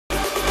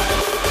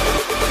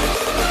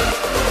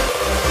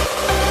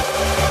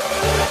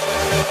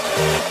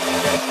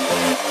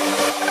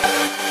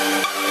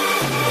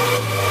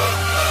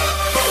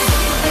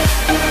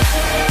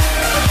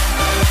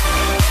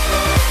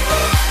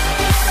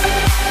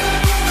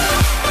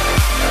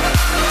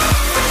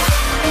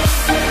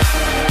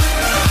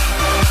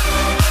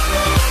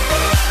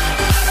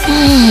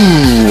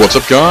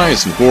What's up,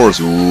 guys? Of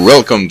course,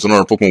 welcome to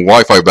another Pokemon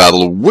Wi-Fi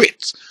battle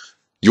with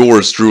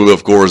yours truly,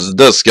 of course,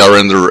 the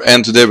Skyrander,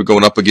 and today we're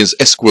going up against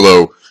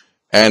Esquilo,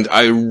 and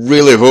I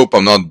really hope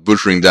I'm not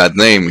butchering that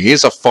name.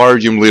 He's a fire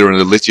gym leader in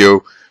the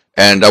Litio,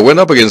 and I went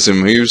up against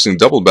him using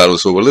double battle,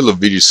 so a little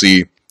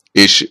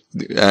VGC-ish,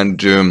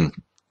 and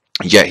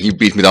yeah, he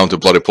beat me down to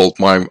bloody pulp.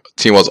 My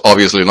team was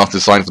obviously not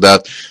designed for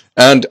that,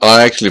 and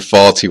I actually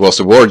thought he was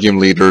the war gym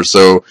leader,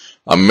 so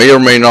I may or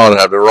may not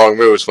have the wrong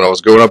moves when I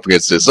was going up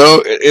against it.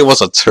 So it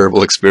was a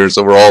terrible experience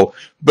overall,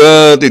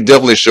 but it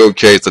definitely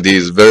showcased that he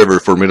is very, very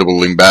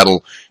formidable in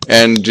battle.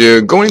 And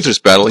going into this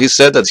battle, he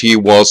said that he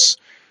was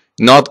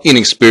not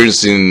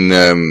inexperienced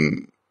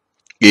in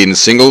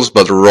singles,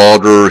 but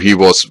rather he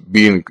was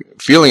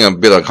feeling a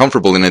bit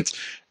uncomfortable in it.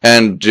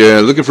 And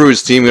looking through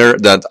his team here,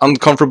 that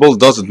uncomfortable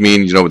doesn't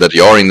mean, you know, that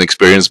you are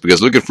inexperienced,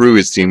 because looking through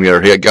his team here,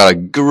 he got a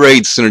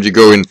great synergy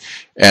going,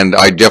 and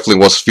I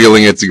definitely was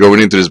feeling it going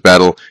into this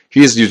battle.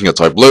 He's using a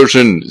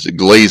Typhlosion,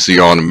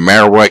 Glaceon,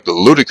 Marowak,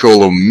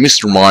 Ludicolo,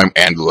 Mr. Mime,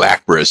 and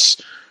Lapras.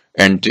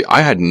 And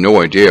I had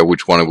no idea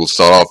which one I will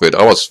start off with.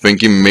 I was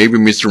thinking maybe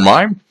Mr.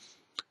 Mime?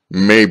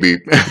 Maybe.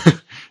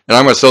 And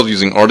I myself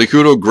using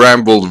Articuno,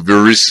 Gramble,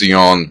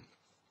 Virizion,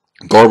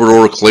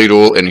 Garbodor,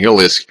 Claydol, and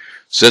Hillisk.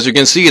 So as you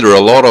can see, there are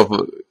a lot of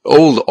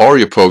old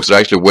Aria pokes that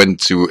actually went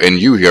to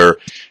NU here,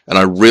 and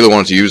I really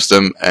wanted to use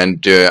them,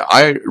 and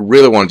I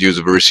really wanted to use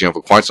the Virizion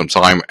for quite some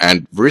time,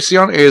 and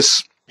Virizion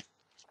is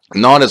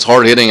not as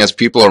hard-hitting as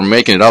people are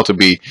making it out to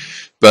be,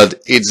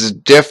 but it's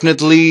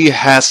definitely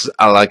has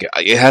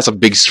a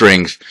big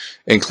strength,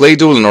 and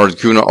Claydol and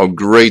Articuno are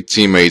great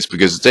teammates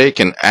because they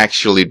can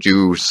actually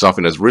do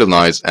something that's real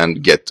nice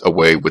and get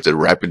away with the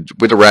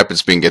rapid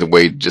spin, get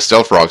away just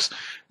Stealth Rocks.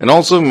 And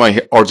also my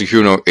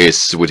Articuno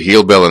is with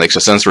Heal Bell and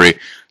Extrasensory,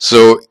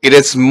 so it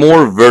is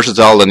more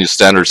versatile than your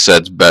standard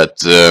set,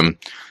 but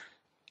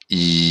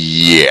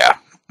yeah,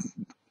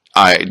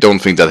 I don't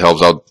think that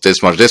helps out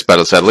this much this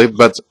battle, sadly,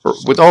 but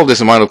with all this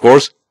in mind, of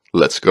course,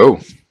 let's go.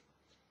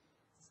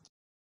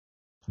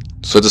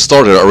 So at the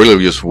start here, I really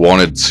just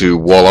wanted to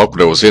wall up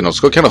what I was in. I was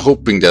kind of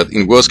hoping that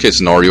in worst case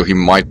scenario he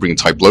might bring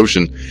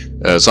Typhlosion.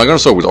 So I'm gonna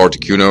start with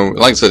Articuno.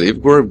 Like I said, if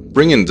we're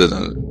bringing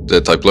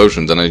the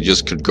Typhlosion, then I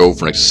just could go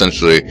for an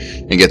Essentially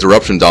and get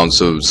Eruption down,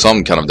 so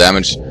some kind of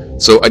damage.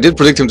 So I did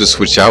predict him to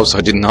switch out, so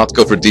I did not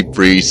go for Deep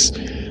Freeze.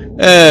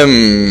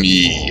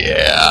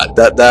 Yeah,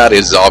 that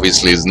is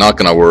obviously not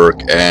gonna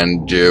work.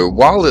 And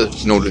while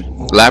you know, the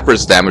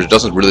Lapras damage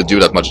doesn't really do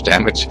that much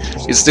damage,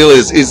 it still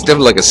is. It's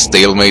definitely like a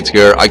stalemate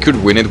here. I could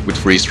win it with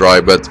Freeze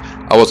Dry, but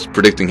I was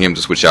predicting him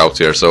to switch out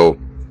here, so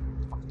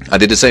I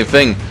did the same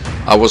thing.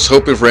 I was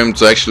hoping for him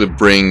to actually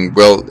bring,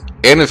 well,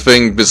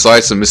 anything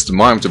besides the Mr.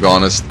 Mime, to be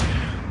honest.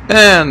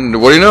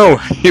 And what do you know?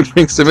 He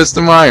brings the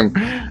Mr. Mime.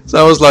 So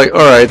I was like,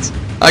 alright,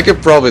 I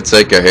could probably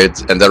take a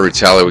hit and then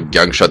retaliate with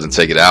Gunk Shot and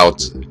take it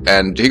out.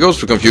 And he goes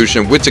for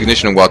Confusion with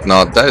Technician and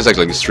whatnot. That is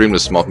actually an extremely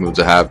smart move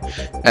to have,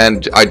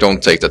 and I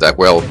don't take that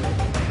well.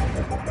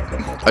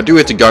 I do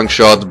hit the Gunk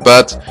Shot,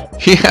 but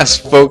he has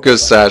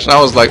Focus Sash, and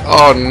I was like,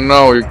 oh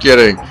no, you're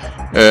kidding.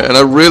 And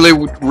I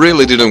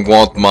really didn't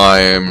want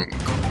my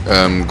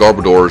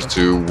Garbodor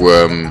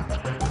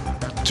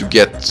to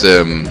get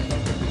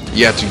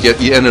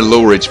any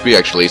lower HP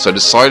actually, so I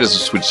decided to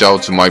switch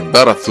out to my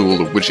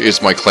Barathul, which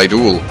is my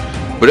Claydol.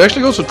 But it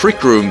actually goes for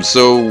Trick Room,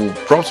 so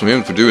props to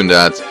him for doing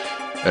that.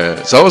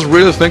 So I was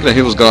really thinking that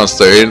he was gonna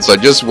stay in, so I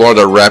just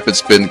wanted a rapid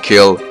spin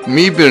kill.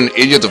 Me being an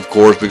idiot, of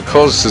course,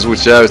 because he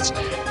switched out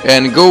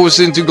and goes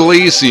into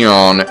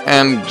Glaceon,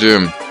 and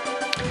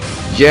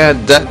yeah,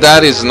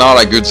 that is not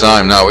a good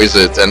time now, is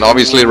it? And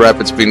obviously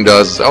rapid spin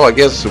does, oh, I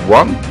guess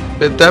 1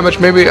 bit damage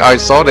maybe. I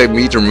saw that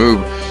meter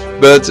move,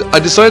 but I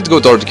decided to go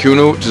to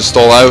Articuno to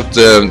stall out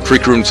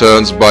Trick Room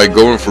turns by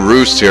going for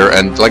Roost here,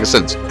 and like I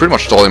said, pretty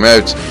much stall him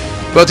out.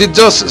 But he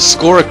does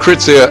score a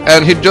crit here,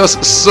 and he does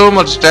so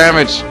much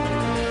damage.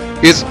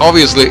 It's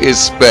obviously his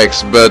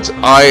specs, but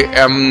I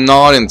am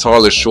not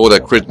entirely sure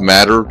that crit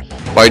mattered.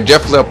 But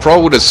I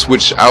probably would have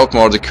switched out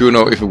my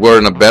Articuno if it were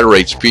in a better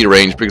HP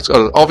range, because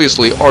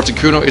obviously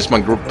Articuno is my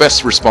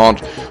best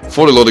response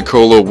for the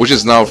Ludicolo, which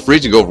is now free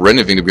to go for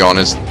anything, to be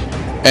honest.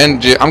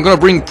 And I'm gonna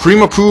bring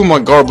Primapu, my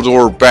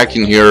Garbodor, back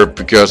in here,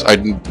 because I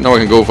know I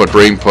can go for a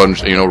Drain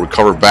Punch and, you know,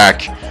 recover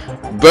back.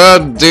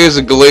 But this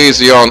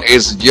Glaceon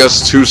is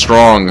just too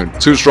strong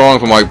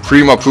for my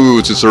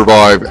Primapu to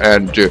survive,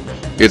 and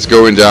it's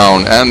going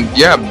down. And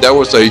yeah, that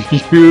was a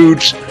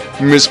huge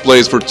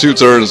misplace for 2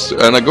 turns,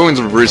 and I go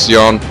into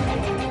Virizion.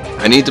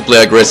 I need to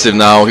play aggressive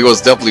now. He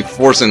was definitely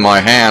forcing my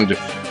hand,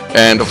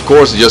 and of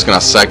course he's just gonna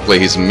sack play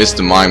his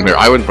Mr. Mime here.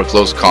 I went for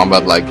close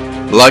combat like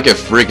a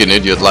freaking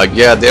idiot, like,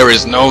 yeah, there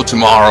is no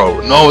tomorrow,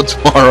 no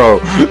tomorrow.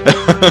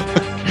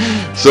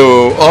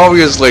 So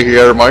obviously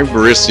here my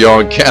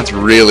Virizion can't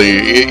really,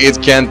 it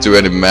can't do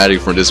any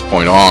magic from this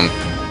point on,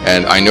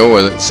 and I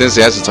know since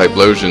he has a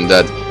Typhlosion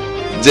that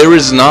there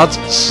is not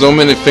so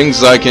many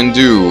things I can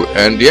do.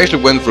 And he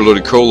actually went for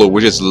Ludicolo,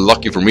 which is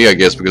lucky for me, I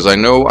guess, because I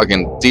know I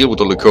can deal with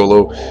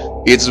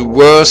Ludicolo. It's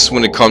worse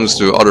when it comes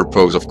to other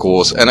pokes, of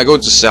course. And I go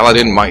to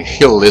Saladin, my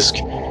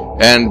Hillisk,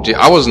 and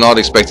I was not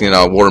expecting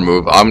a water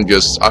move.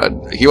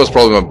 He was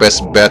probably my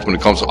best bet when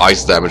it comes to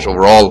ice damage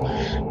overall.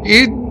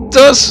 It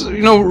does,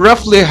 you know,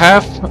 roughly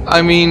half.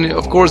 I mean,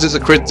 of course it's a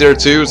crit there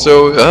too,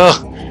 so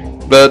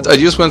but I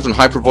just went from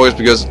Hyper Voice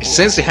because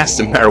since it has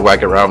the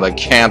Marowak around, I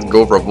can't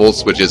go for Volt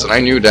Switches, and I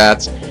knew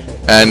that.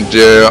 And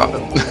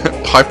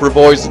Hyper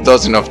Voice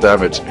does enough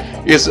damage.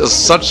 It's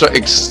such an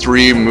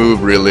extreme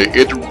move, really.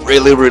 It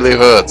really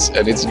hurts,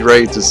 and it's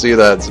great to see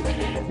that.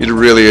 It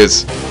really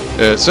is.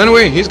 So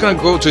anyway, he's gonna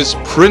go to his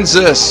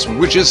princess,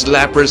 which is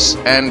Lapras,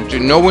 and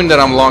knowing that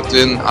I'm locked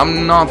in,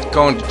 I'm not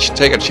going to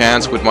take a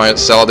chance with my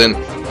Saladin.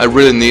 I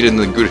really needed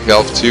the good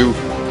health too.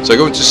 So I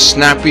go to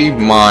Snappy,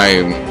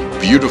 my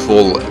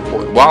beautiful,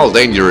 wild,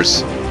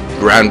 dangerous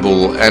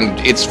Granbull, and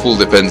it's full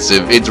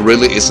defensive. It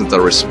really isn't a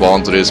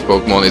response to this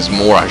Pokemon, it's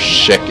more a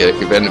check,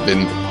 if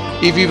anything.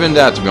 If even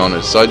that, to be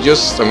honest. So I'm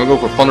gonna go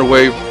for Thunder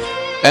Wave.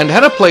 And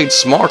had I played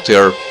smart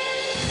here,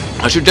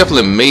 I should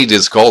definitely have made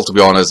this call, to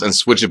be honest, and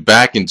switch it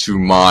back into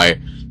my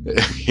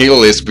heal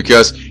list,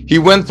 because he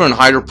went for an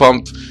Hydro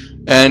Pump,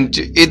 and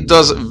it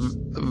does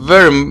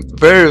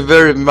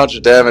very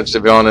much damage, to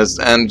be honest.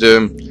 And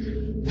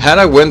had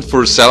I went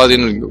for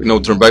Saladin, you know,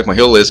 turn back my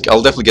heal list,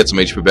 I'll definitely get some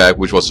HP back,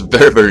 which was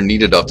very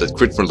needed after that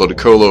crit for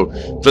Ludicolo.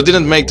 But I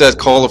didn't make that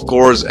call, of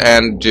course,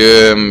 and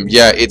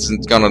yeah, it's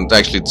gonna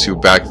actually to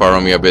backfire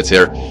on me a bit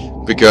here.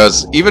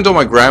 Because even though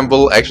my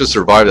Granbull actually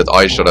survived that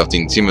Ice Shot after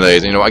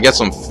Intimidate, you know, I get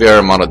some fair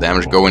amount of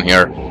damage going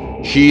here.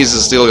 He's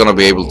still gonna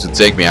be able to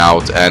take me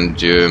out,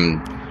 and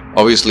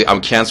obviously I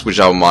can't switch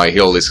out my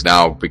heal list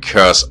now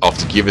because of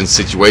the given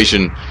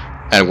situation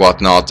and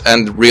whatnot.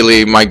 And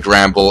really, my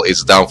Granbull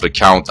is down for the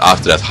count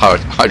after that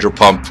Hydro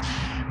Pump,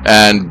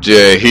 and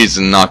he's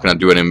not gonna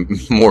do any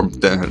more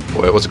than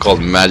what's it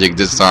called, magic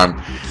this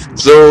time.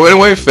 So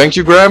anyway, thank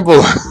you,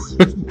 Granbull.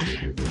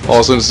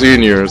 Awesome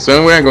seeing you. So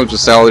anyway, I'm going to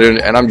Saladin,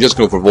 and I'm just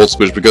going for Volt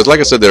Switch because, like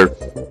I said there,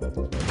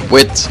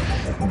 with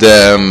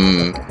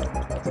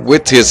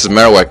his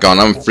Marowak on,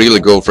 I'm free to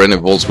go for any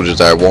Volt Switches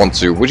that I want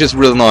to, which is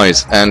really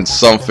nice, and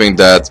something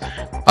that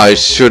I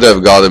should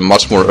have gotten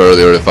much more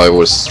earlier if I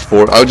was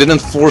I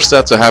didn't force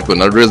that to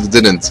happen. I really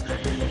didn't.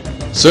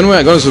 So anyway,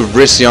 I'm going to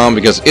Virizion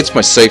because it's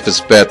my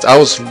safest bet. I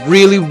was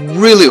really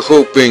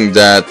hoping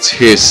that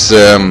his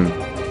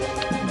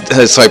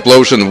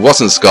Typhlosion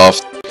wasn't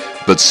scuffed.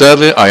 But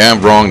sadly, I am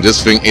wrong.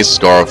 This thing is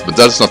scarfed, but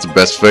that's not the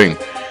best thing.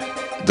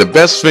 The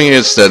best thing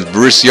is that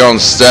Virizion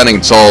standing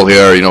tall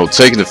here, you know,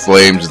 taking the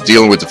flames,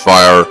 dealing with the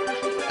fire,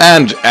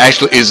 and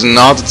actually is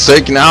not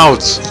taken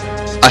out.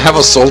 I have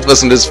Assault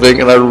Vest in this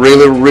thing, and I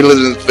really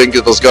didn't think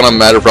it was gonna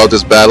matter throughout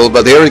this battle,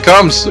 but here it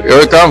comes!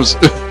 Here it comes!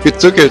 It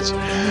took it!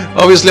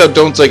 Obviously I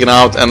don't take it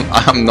out, and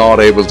I'm not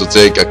able to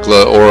take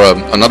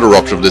another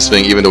rupture of this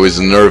thing, even though it's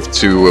nerfed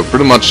to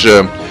pretty much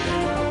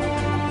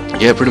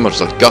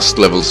like gust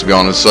levels, to be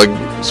honest. So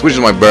I switched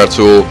to my Bear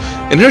Tool,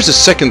 and here's the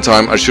second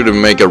time I should have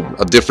made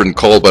a different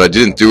call, but I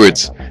didn't do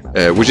it.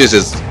 Which is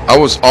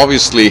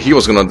he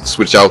was gonna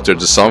switch out there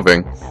to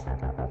something,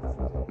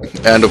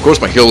 and of course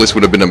my heal list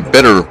would have been a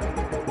better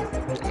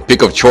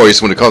pick of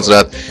choice when it comes to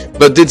that.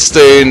 But did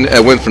stay in,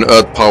 went for an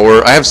Earth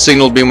Power. I have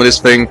Signal Beam with this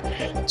thing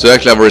to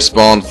actually have a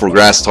respawn for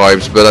Grass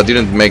types, but I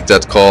didn't make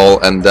that call,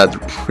 and that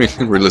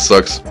really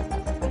sucks.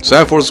 So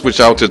I'm forced to switch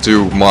out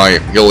to my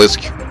heal list.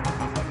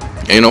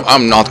 You know,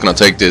 I'm not gonna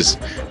take this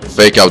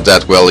fake out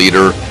that well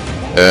either,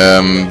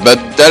 but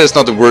that is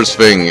not the worst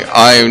thing.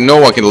 I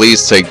know I can at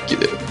least take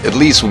at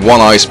least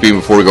one Ice Beam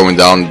before going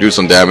down and do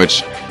some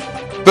damage,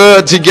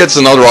 but he gets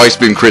another Ice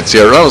Beam crits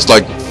here. I was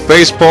like,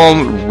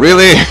 facepalm,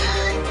 really?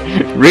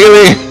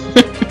 Really?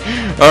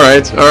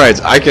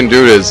 Alright, I can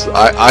do this.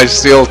 I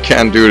still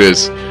can do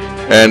this.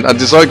 And I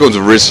decided to go to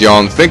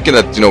Virizion, thinking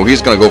that, you know,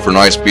 he's gonna go for an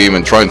Ice Beam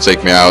and try and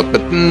take me out,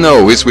 but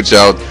no, he switched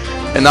out.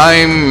 And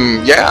I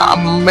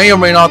may or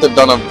may not have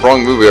done a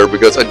wrong move here,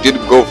 because I did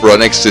go for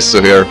an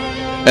X-Sister here,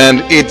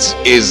 and it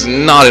is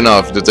not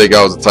enough to take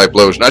out the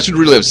Typhlosion. I should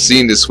really have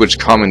seen this switch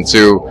coming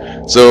too.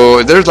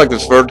 So there's like the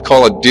third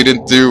call I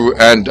didn't do,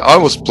 and I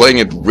was playing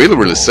it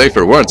really safe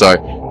here, weren't I?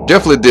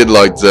 Definitely did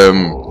like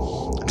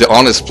the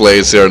honest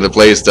plays here, the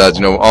plays that,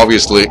 you know,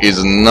 obviously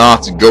is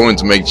not going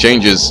to make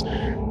changes.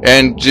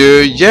 And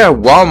yeah,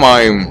 while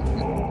my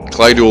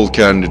Clydual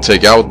can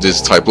take out this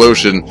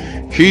Typhlosion,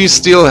 he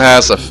still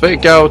has a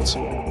Fake Out,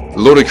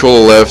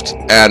 Ludicolo left,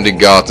 and he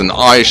got an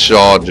Ice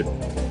Shot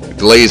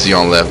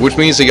Glaceon left, which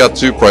means he got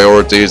two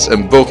priorities,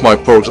 and both my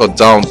pokes are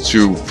down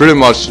to pretty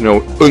much, you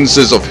know,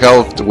 ounces of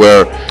health,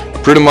 where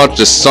pretty much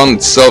the sun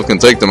itself can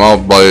take them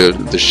out by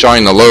the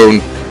shine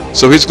alone.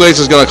 So his Glace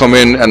is gonna come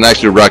in and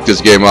actually rack this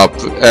game up,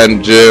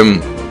 and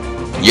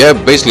yeah,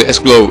 basically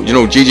Esquilo, you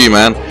know, GG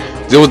man.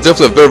 It was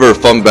definitely a very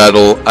fun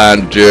battle,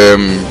 and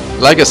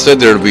like I said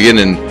there at the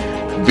beginning,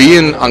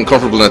 being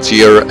uncomfortable in a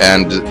tier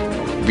and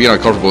being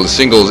uncomfortable in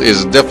singles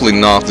is definitely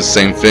not the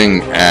same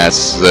thing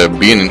as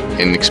being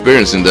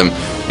inexperienced in them.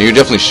 And you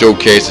definitely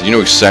showcase that you know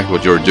exactly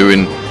what you're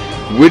doing,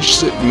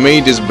 which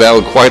made this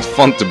battle quite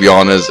fun, to be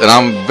honest. And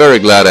I'm very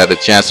glad I had a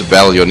chance to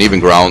battle you on even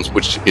grounds,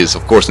 which is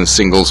of course in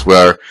singles,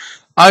 where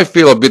I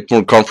feel a bit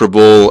more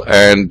comfortable,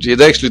 and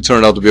it actually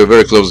turned out to be a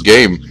very close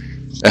game.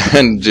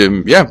 And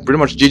yeah, pretty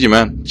much GG,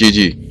 man.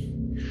 GG.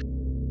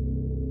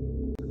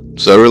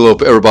 So I really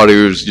hope everybody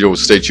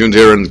who's stayed tuned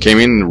here and came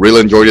in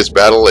really enjoyed this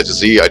battle. As you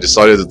see, I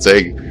decided to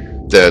take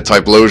the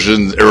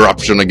Typhlosion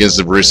eruption against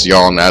the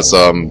Virizion as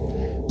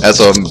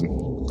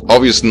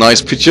obvious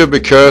nice picture,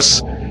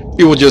 because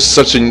it was just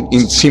such an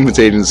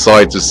intimidating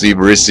sight to see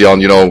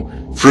Virizion,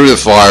 through the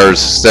fires,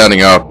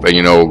 standing up and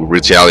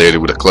retaliated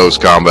with a close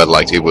combat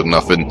like it was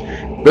nothing.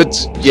 But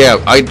yeah,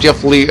 I'm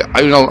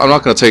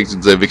not gonna take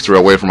the victory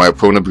away from my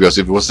opponent, because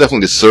it was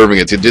definitely deserving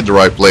it. He did the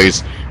right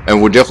plays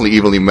and we're definitely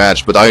evenly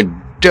matched. But I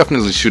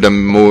definitely should have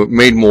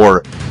made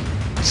more,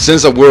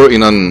 since I were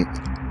in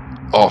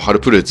how to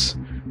put it,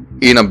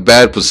 in a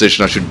bad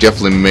position. I should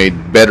definitely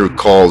made better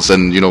calls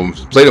and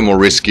played it more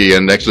risky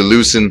and actually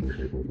losing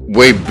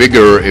way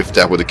bigger if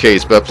that were the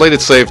case. But I played it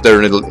safe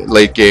there in the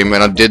late game,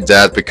 and I did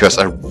that because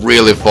I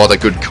really thought I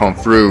could come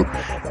through,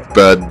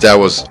 but that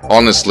was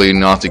honestly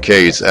not the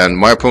case. And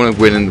my opponent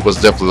winning was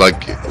definitely,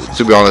 like,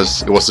 to be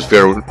honest, it was a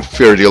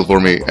fair deal for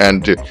me.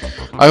 And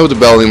I hope to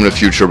battle him in the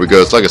future,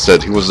 because like I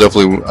said, he was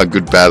definitely a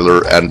good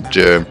battler, and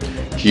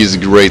he's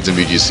great in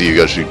VGC. You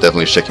guys should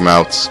definitely check him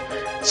out.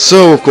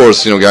 So of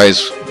course,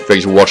 guys,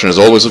 thanks for watching as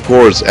always, of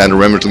course, and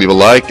remember to leave a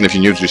like, and if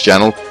you're new to this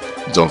channel,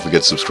 don't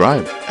forget to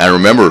subscribe. And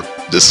remember,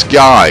 the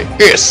sky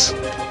is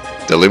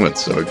the limit.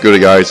 So good,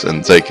 guys,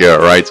 and take care,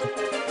 alright?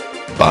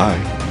 Bye.